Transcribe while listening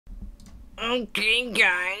Okay,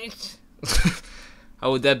 guys. How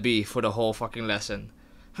would that be for the whole fucking lesson?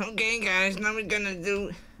 Okay, guys, now we're gonna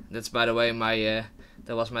do... That's, by the way, my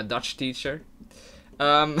that was my Dutch teacher.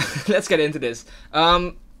 Let's get into this.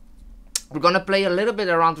 We're gonna play a little bit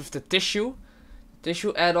around with the tissue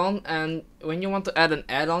add-on, and when you want to add an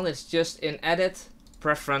add-on, it's just in Edit,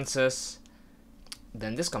 Preferences,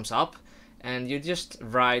 then this comes up, and you just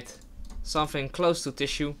write something close to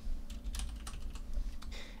tissue,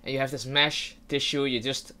 and you have this mesh tissue. You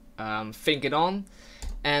just think it on,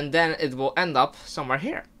 and then it will end up somewhere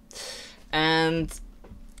here. And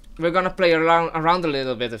we're gonna play around a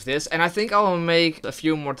little bit with this, and I think I will make a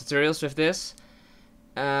few more tutorials with this.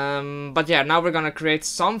 But yeah, now we're gonna create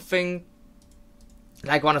something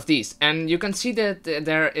like one of these, and you can see that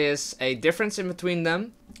there is a difference in between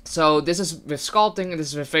them. So this is with sculpting, and this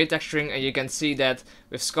is with weight texturing, and you can see that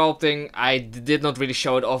with sculpting I did not really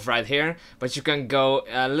show it off right here, but you can go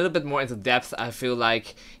a little bit more into depth, I feel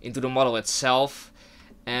like, into the model itself.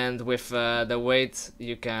 And with the weight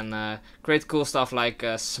you can create cool stuff like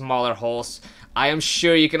smaller holes. I am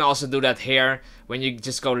sure you can also do that here when you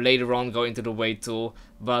just go later on, go into the weight tool.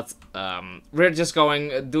 But we're just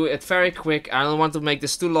going do it very quick. I don't want to make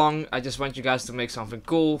this too long. I just want you guys to make something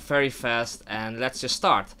cool very fast, and let's just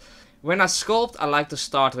start. When I sculpt, I like to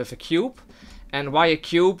start with a cube. And why a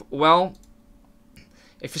cube? Well,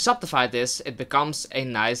 if you subdivide this, it becomes a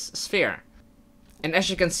nice sphere. And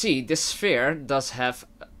as you can see, this sphere does have,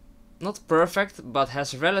 not perfect, but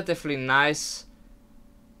has relatively nice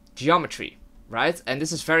geometry, right? And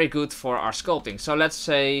this is very good for our sculpting. So let's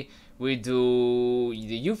say we do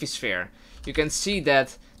the UV sphere. You can see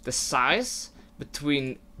that the size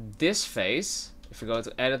between this face, if we go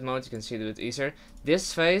to edit mode, you can see it a bit easier.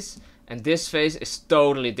 This face and this face is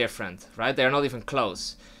totally different, right? They're not even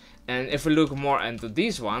close. And if we look more into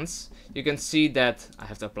these ones, you can see that, I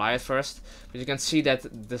have to apply it first, but you can see that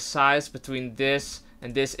the size between this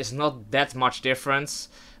and this is not that much difference.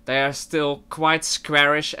 They are still quite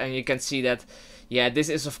squarish, and you can see that, yeah, this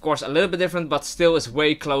is of course a little bit different, but still is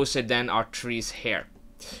way closer than our trees here,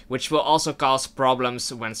 which will also cause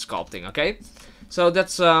problems when sculpting, okay? So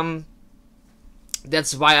that's why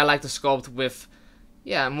I like to sculpt with,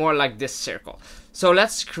 yeah, more like this circle. So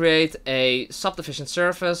let's create a subdivision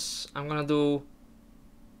surface. I'm gonna do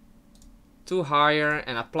 2 higher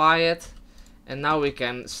and apply it, and now we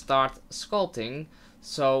can start sculpting.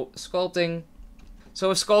 So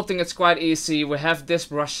with sculpting it's quite easy. We have this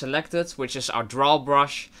brush selected, which is our draw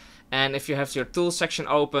brush, and if you have your tool section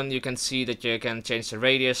open, you can see that you can change the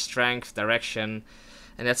radius, strength, direction,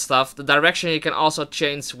 and that stuff. The direction you can also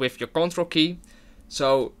change with your control key.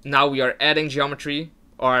 So now we are adding geometry,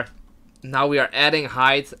 or now we are adding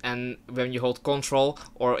height, and when you hold control,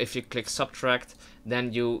 or if you click subtract,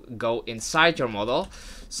 then you go inside your model.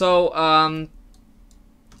 So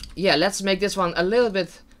yeah, let's make this one a little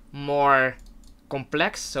bit more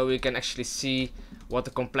complex, so we can actually see what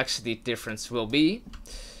the complexity difference will be.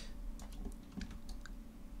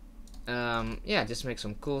 Yeah, just make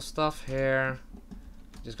some cool stuff here.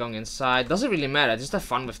 Just going inside, doesn't really matter, just have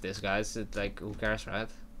fun with this, guys. It's like, who cares, right?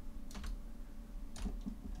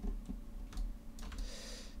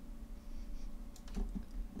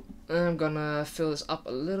 I'm gonna fill this up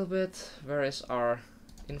a little bit. Where is our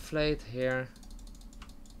inflate? Here.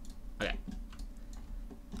 Okay.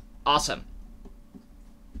 Awesome.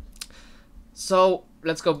 So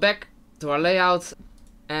let's go back to our layout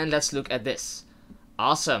and let's look at this.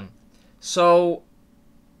 Awesome. So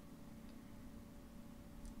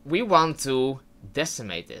we want to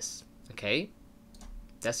decimate this. Okay.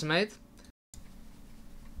 Decimate.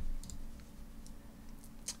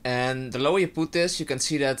 And the lower you put this, you can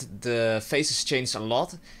see that the faces change a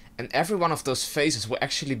lot, and every one of those faces will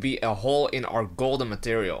actually be a hole in our golden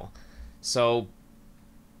material. So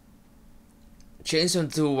change them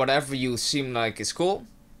to whatever you seem like is cool.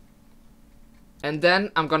 And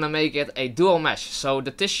then I'm gonna make it a dual mesh. So the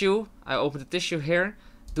tissue, I open the tissue here,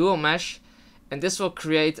 dual mesh, and this will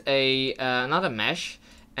create a another mesh.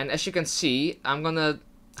 And as you can see, I'm gonna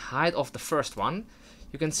hide off the first one.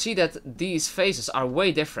 You can see that these faces are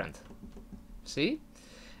way different. See?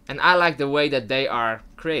 And I like the way that they are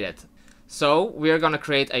created. So we are gonna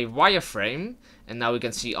create a wireframe, and now we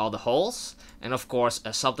can see all the holes, and of course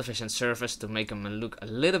a subdivision surface to make them look a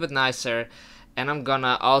little bit nicer. And I'm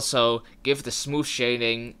gonna also give the smooth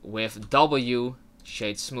shading with W,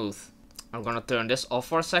 shade smooth. I'm gonna turn this off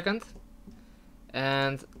for a second,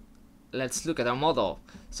 and let's look at our model.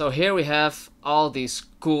 So here we have all these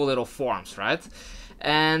cool little forms, right?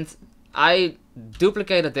 And I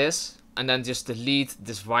duplicated this and then just delete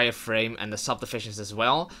this wireframe and the subdivisions as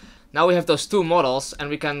well. now we have those two models and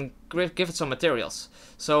we can give it some materials.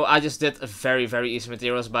 So I just did a very easy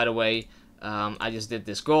materials, by the way. I just did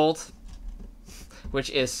this gold, which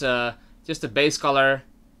is just the base color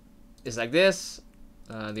is like this.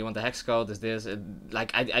 Do you want the hex code? Is this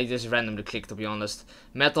like I just randomly clicked, to be honest.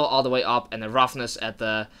 Metal all the way up, and the roughness at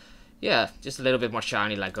the just a little bit more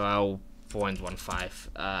shiny, like 0.15.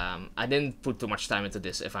 I didn't put too much time into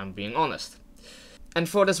this, if I'm being honest. And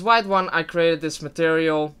for this white one, I created this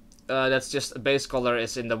material that's just a base color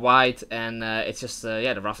is in the white, and it's just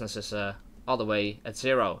the roughness is all the way at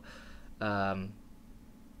 0.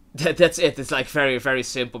 That's it. It's like very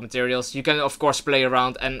simple materials. You can of course play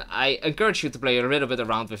around, and I encourage you to play a little bit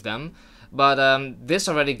around with them. But this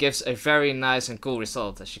already gives a very nice and cool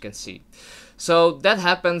result, as you can see. So that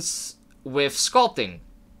happens with sculpting.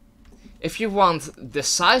 If you want the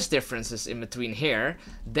size differences in between here,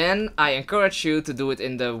 then I encourage you to do it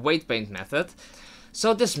in the weight paint method.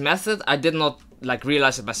 So this method, I did not like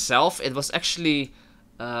realize it myself. It was actually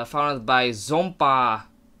founded by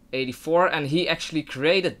Zompa84, and he actually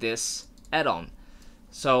created this add-on.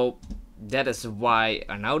 So that is why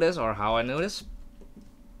I know this, or how I know this.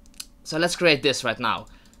 So let's create this right now.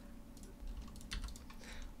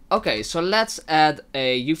 Okay, so let's add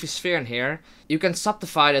a UV sphere in here. You can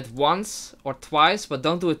subdivide it once or twice, but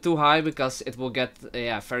don't do it too high because it will get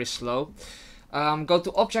very slow. Go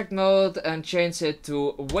to object mode and change it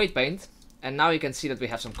to weight paint, and now you can see that we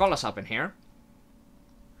have some colors up in here.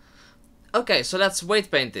 Okay, so let's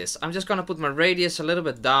weight paint this. I'm just gonna put my radius a little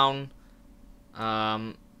bit down.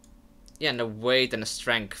 And the weight and the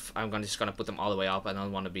strength, just gonna put them all the way up. I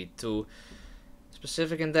don't want to be too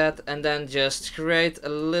specific in that. And then just create a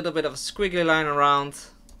little bit of a squiggly line around.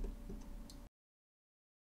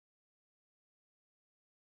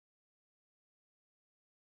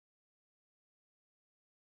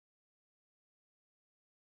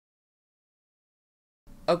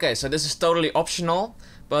 Okay, so this is totally optional,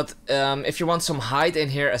 but if you want some height in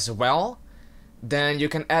here as well, then you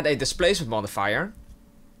can add a displacement modifier.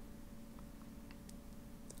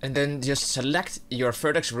 And then just select your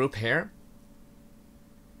vertex group here.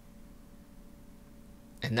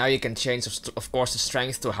 And now you can change, of course, the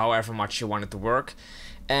strength to however much you want it to work.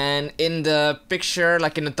 And in the picture,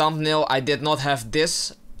 like in the thumbnail, I did not have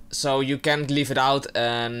this, so you can leave it out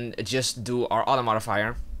and just do our auto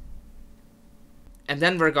modifier. And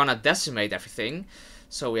then we're gonna decimate everything.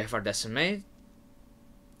 So we have our decimate.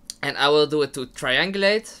 And I will do it to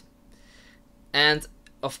triangulate. And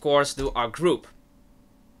of course do our group.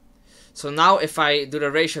 So now if I do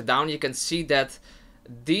the ratio down, you can see that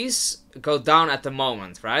these go down at the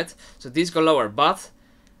moment, right? So these go lower, but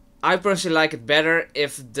I personally like it better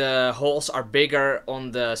if the holes are bigger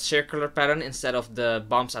on the circular pattern instead of the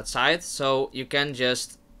bumps outside. So you can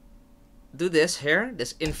just do this here,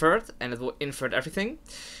 this invert, and it will invert everything.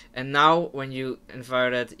 And now when you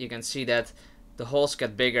invert it, you can see that the holes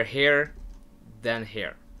get bigger here than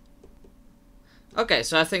here. Okay,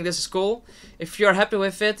 so I think this is cool. If you're happy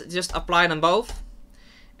with it, just apply them both.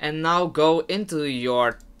 And now go into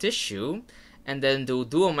your tissue and then do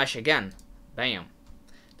dual mesh again. Bam.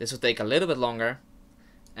 This will take a little bit longer.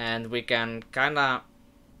 And we can kinda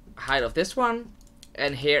hide off this one.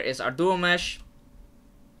 And here is our dual mesh.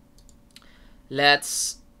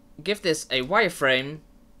 Let's give this a wireframe.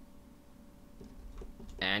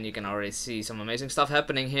 And you can already see some amazing stuff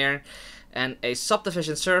happening here. And a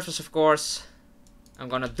subdivision surface, of course. I'm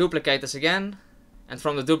gonna duplicate this again. And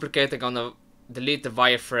from the duplicate, I'm gonna delete the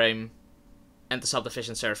wireframe and the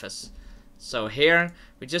subdivision surface. So here,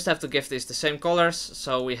 we just have to give these the same colors.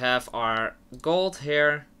 So we have our gold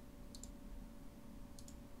here.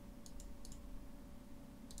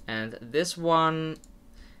 And this one.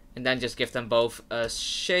 And then just give them both a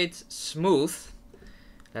shade smooth.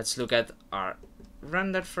 Let's look at our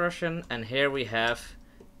rendered version. And here we have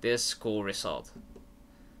this cool result.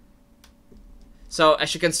 So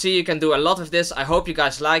as you can see, you can do a lot of this. I hope you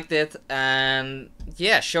guys liked it. And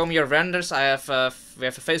yeah, show me your renders. We have a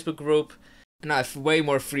Facebook group. And I have way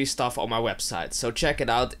more free stuff on my website. So check it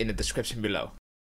out in the description below.